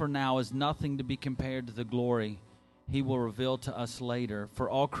suffer now is nothing to be compared to the glory he will reveal to us later. For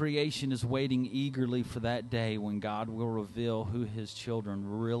all creation is waiting eagerly for that day when God will reveal who his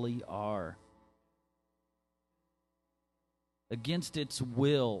children really are. Against its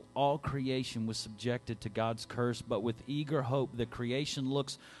will, all creation was subjected to God's curse, but with eager hope, the creation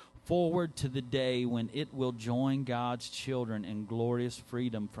looks forward to the day when it will join God's children in glorious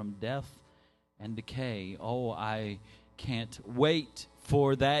freedom from death and decay. Oh, I can't wait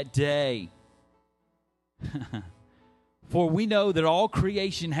for that day. For we know that all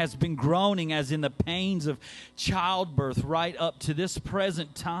creation has been groaning as in the pains of childbirth right up to this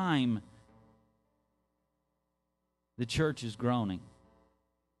present time. The church is groaning.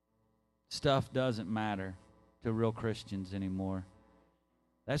 Stuff doesn't matter to real Christians anymore.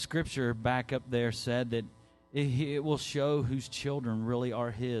 That scripture back up there said that it will show whose children really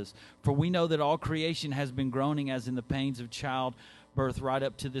are his. For we know that all creation has been groaning as in the pains of childbirth right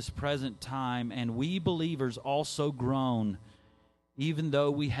up to this present time, and we believers also groan, even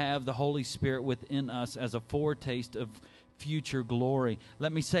though we have the Holy Spirit within us as a foretaste of future glory.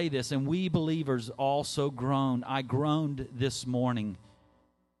 Let me say this, and we believers also groan. I groaned this morning.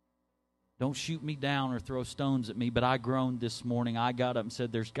 Don't shoot me down or throw stones at me, but I groaned this morning. I got up and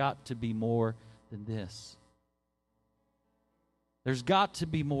said, there's got to be more than this. There's got to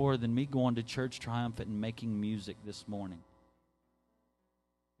be more than me going to church triumphant and making music this morning.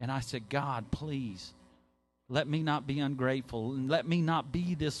 And I said, God, please, let me not be ungrateful, and let me not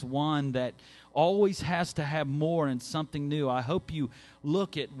be this one that always has to have more and something new. I hope you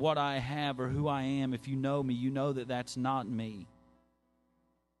look at what I have or who I am. If you know me, you know that that's not me.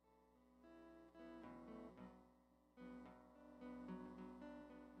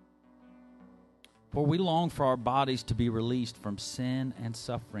 For we long for our bodies to be released from sin and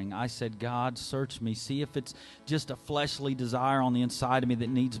suffering. I said, God, search me. See if it's just a fleshly desire on the inside of me that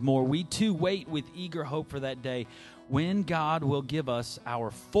needs more. We too wait with eager hope for that day when God will give us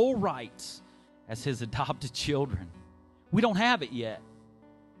our full rights as His adopted children. We don't have it yet.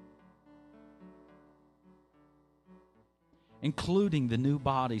 Including the new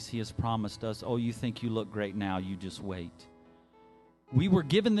bodies He has promised us. Oh, you think you look great now, you just wait. We were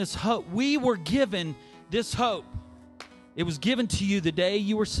given this hope. We were given this hope. It was given to you the day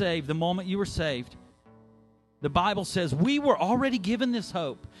you were saved, the moment you were saved. The Bible says we were already given this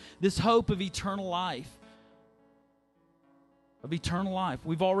hope of eternal life. Of eternal life.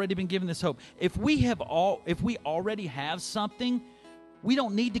 We've already been given this hope. If we already have something, we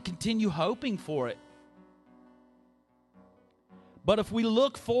don't need to continue hoping for it. But if we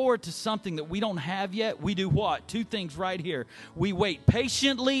look forward to something that we don't have yet, we do what? Two things right here. We wait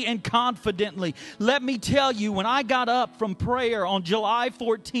patiently and confidently. Let me tell you, when I got up from prayer on July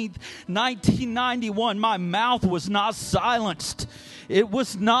 14th, 1991, my mouth was not silenced. It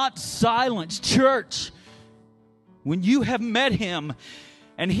was not silenced. Church, when you have met Him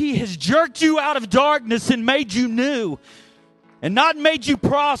and He has jerked you out of darkness and made you new, and not made you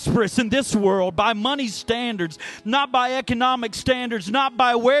prosperous in this world by money standards, not by economic standards, not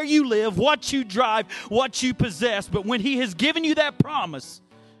by where you live, what you drive, what you possess. But when He has given you that promise,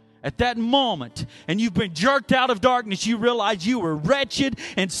 at that moment, and you've been jerked out of darkness, you realize you were wretched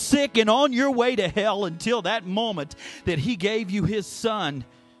and sick and on your way to hell until that moment that He gave you His Son.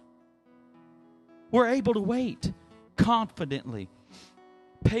 We're able to wait confidently,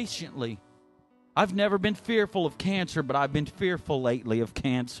 patiently. I've never been fearful of cancer, but I've been fearful lately of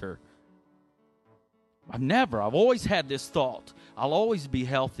cancer. I've always had this thought. I'll always be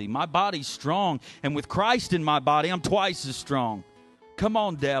healthy. My body's strong, and with Christ in my body, I'm twice as strong. Come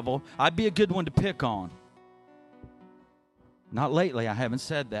on, devil. I'd be a good one to pick on. Not lately, I haven't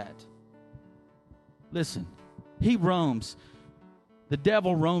said that. Listen, he roams. The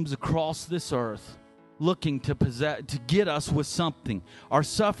devil roams across this earth looking to get us with something. Our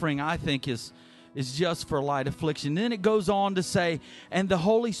suffering, I think, is just for light affliction. Then it goes on to say, and the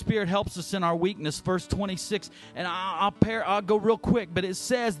Holy Spirit helps us in our weakness, verse 26. And I'll go real quick, but it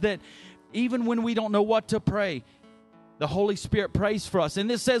says that even when we don't know what to pray, the Holy Spirit prays for us. And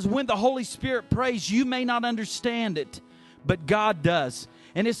it says, when the Holy Spirit prays, you may not understand it, but God does.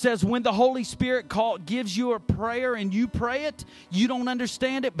 And it says, when the Holy Spirit gives you a prayer and you pray it, you don't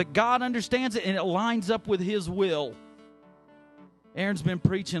understand it, but God understands it, and it lines up with His will. Aaron's been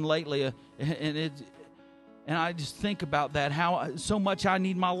preaching lately, and I just think about that, how so much I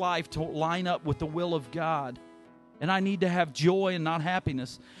need my life to line up with the will of God. And I need to have joy and not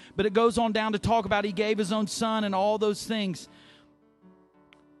happiness. But it goes on down to talk about He gave His own Son and all those things.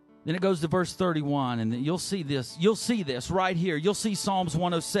 Then it goes to verse 31, and you'll see this. You'll see this right here. You'll see Psalms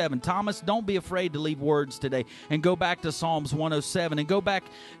 107. Thomas, don't be afraid to leave words today and go back to Psalms 107 and go back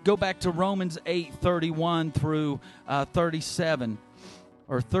to Romans 8:31 through 37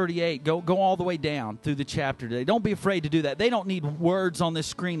 or 38. Go all the way down through the chapter today. Don't be afraid to do that. They don't need words on this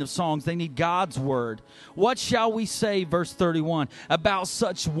screen of songs. They need God's word. What shall we say, verse 31, about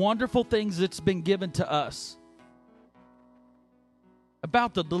such wonderful things that's been given to us?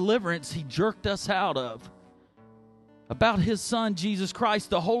 About the deliverance He jerked us out of. About His Son, Jesus Christ,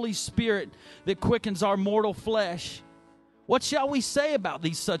 the Holy Spirit that quickens our mortal flesh. What shall we say about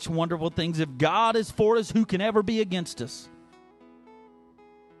these such wonderful things? If God is for us, who can ever be against us?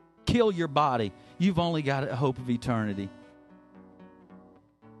 Kill your body. You've only got a hope of eternity.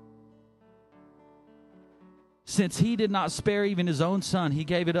 Since He did not spare even His own Son, He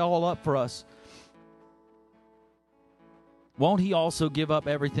gave it all up for us. Won't He also give up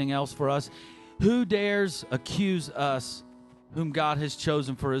everything else for us? Who dares accuse us whom God has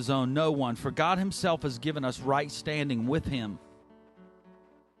chosen for His own? No one. For God Himself has given us right standing with Him.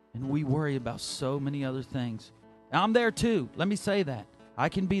 And we worry about so many other things. I'm there too. Let me say that. I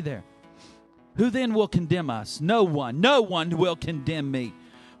can be there. Who then will condemn us? No one. No one will condemn me.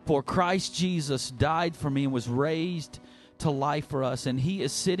 For Christ Jesus died for me and was raised to life for us, and He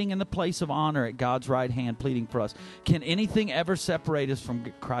is sitting in the place of honor at God's right hand pleading for us. Can anything ever separate us from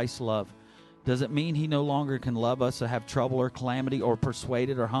Christ's love? Does it mean He no longer can love us or have trouble or calamity or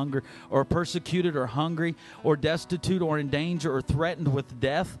persuaded or hunger or persecuted or hungry or destitute or in danger or threatened with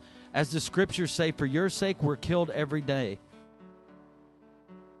death? As the Scriptures say, for your sake we're killed every day.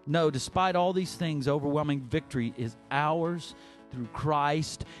 No, despite all these things, overwhelming victory is ours through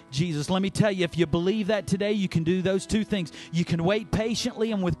Christ Jesus. Let me tell you, if you believe that today, you can do those two things. You can wait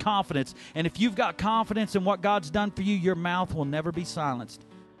patiently and with confidence. And if you've got confidence in what God's done for you, your mouth will never be silenced.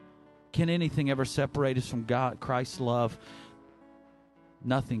 Can anything ever separate us from God, Christ's love?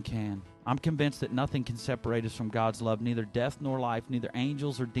 Nothing can. I'm convinced that nothing can separate us from God's love, neither death nor life, neither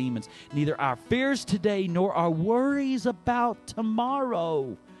angels or demons, neither our fears today nor our worries about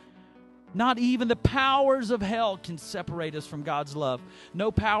tomorrow. Not even the powers of hell can separate us from God's love.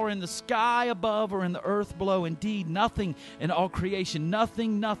 No power in the sky above or in the earth below. Indeed, nothing in all creation,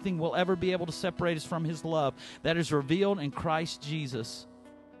 nothing will ever be able to separate us from His love that is revealed in Christ Jesus,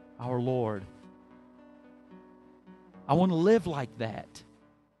 our Lord. I want to live like that.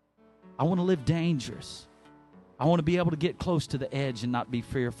 I want to live dangerous. I want to be able to get close to the edge and not be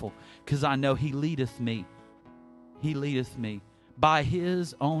fearful, because I know He leadeth me. He leadeth me. By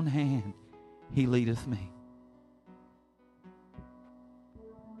His own hand, He leadeth me.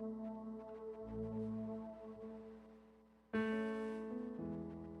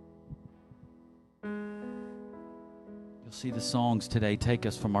 You'll see the songs today take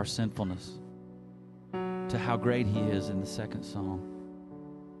us from our sinfulness to how great He is in the second song.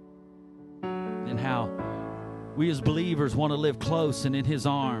 And how we as believers want to live close and in His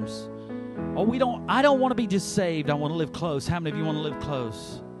arms. Oh, I don't want to be just saved. I want to live close. How many of you want to live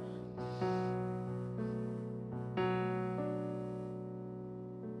close?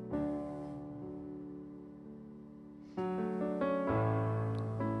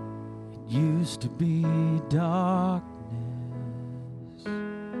 It used to be darkness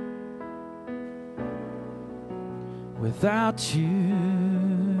without You.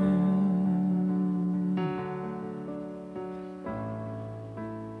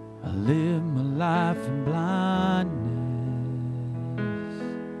 Live my life in blindness,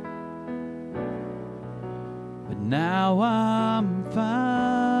 but now I'm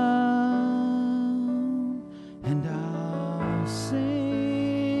found, and I'll sing,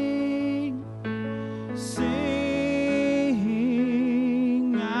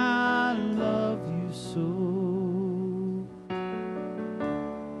 I love You so,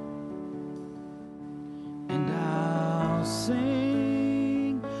 and I'll sing.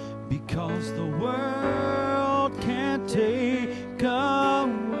 Because the world can't take away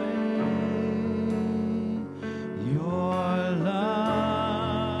Your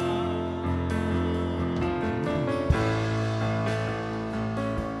love.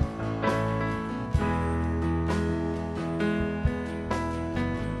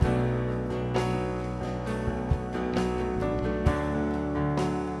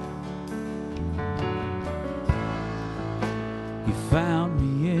 You found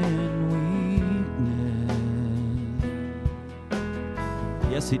me in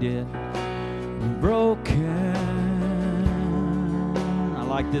yes, He did. Broken. I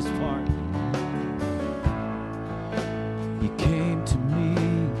like this part. You came to me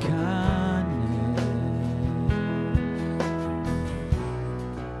in kindness,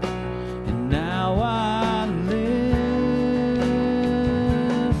 and now I live,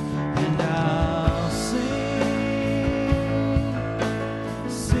 and I'll sing,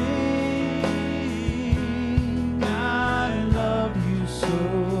 I love You so.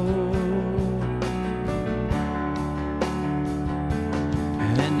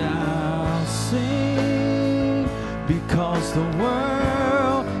 And I'll sing because the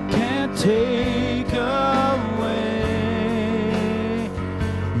world can't take away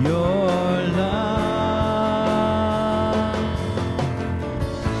Your love.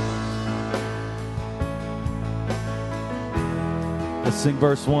 Let's sing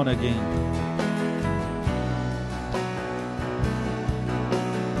verse 1 again.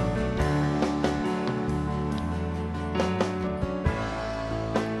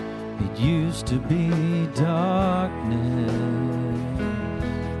 Used to be darkness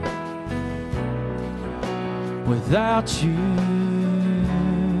without You.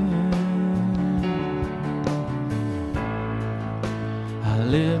 I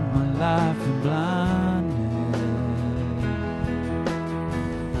live my life in blindness,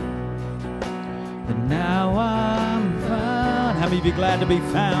 but now I'm found. How many of you glad to be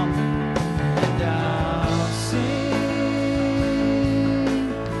found? And I'll sing.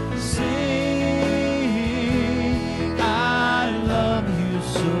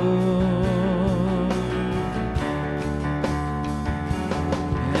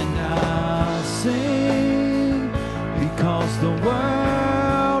 The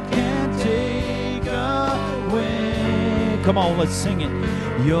world can't take away. Come on, let's sing it.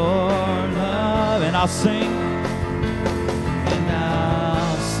 Your love, and I'll sing, and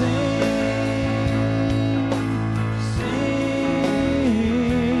I'll sing,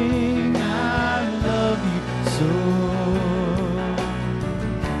 I love You so,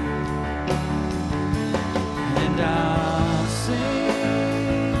 and I'll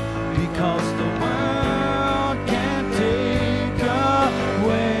sing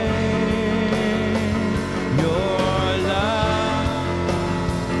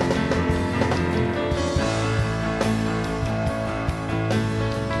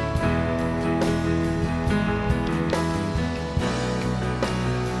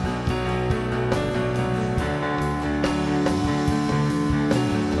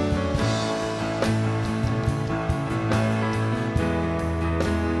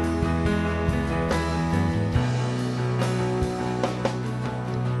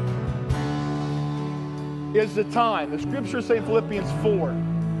is the time. The scriptures say in Philippians 4,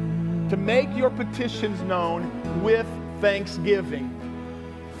 to make your petitions known with thanksgiving.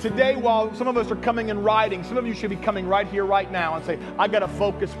 Today, while some of us are coming and writing, some of you should be coming right here, right now, and say, I got a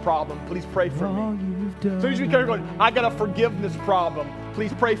focus problem. Please pray for me. Some of you should be coming going, I got a forgiveness problem.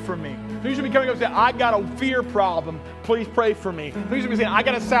 Please pray for me. Some of you should be coming up and saying, I got a fear problem. Please pray for me. Some of you should be saying, I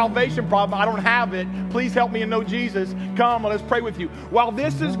got a salvation problem. I don't have it. Please help me to know Jesus. Come, let's pray with you. While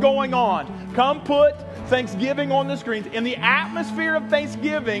this is going on, come put Thanksgiving on the screens. In the atmosphere of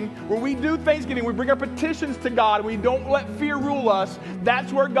Thanksgiving, where we do Thanksgiving, we bring our petitions to God, we don't let fear rule us.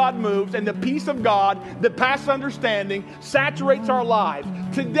 That's where God moves, and the peace of God that passes understanding saturates our lives.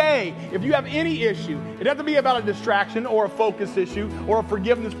 Today, if you have any issue, it doesn't have to be about a distraction or a focus issue or a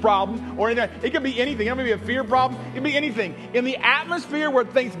forgiveness problem or anything. It could be anything. It could be a fear problem. It could be anything. In the atmosphere where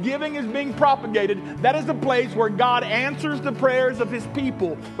Thanksgiving is being propagated, that is the place where God answers the prayers of His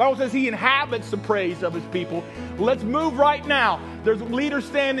people. The Bible says He inhabits the praise of His people. Let's move right now. There's leaders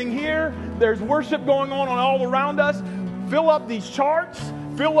standing here. There's worship going on all around us. Fill up these charts.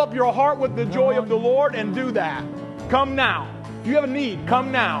 Fill up your heart with the joy of the Lord and do that. Come now. If you have a need,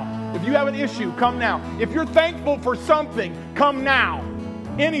 come now. If you have an issue, come now. If you're thankful for something, come now.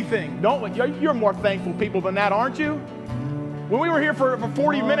 Anything. You're more thankful people than that, aren't you? When we were here for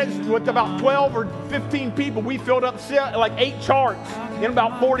 40 minutes with about 12 or 15 people, we filled up like 8 charts in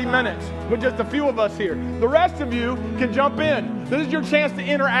about 40 minutes with just a few of us here. The rest of you can jump in. This is your chance to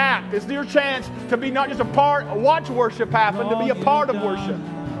interact. This is your chance to be not just a part, watch worship happen, to be a part of worship.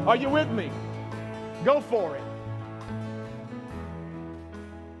 Are you with me? Go for it.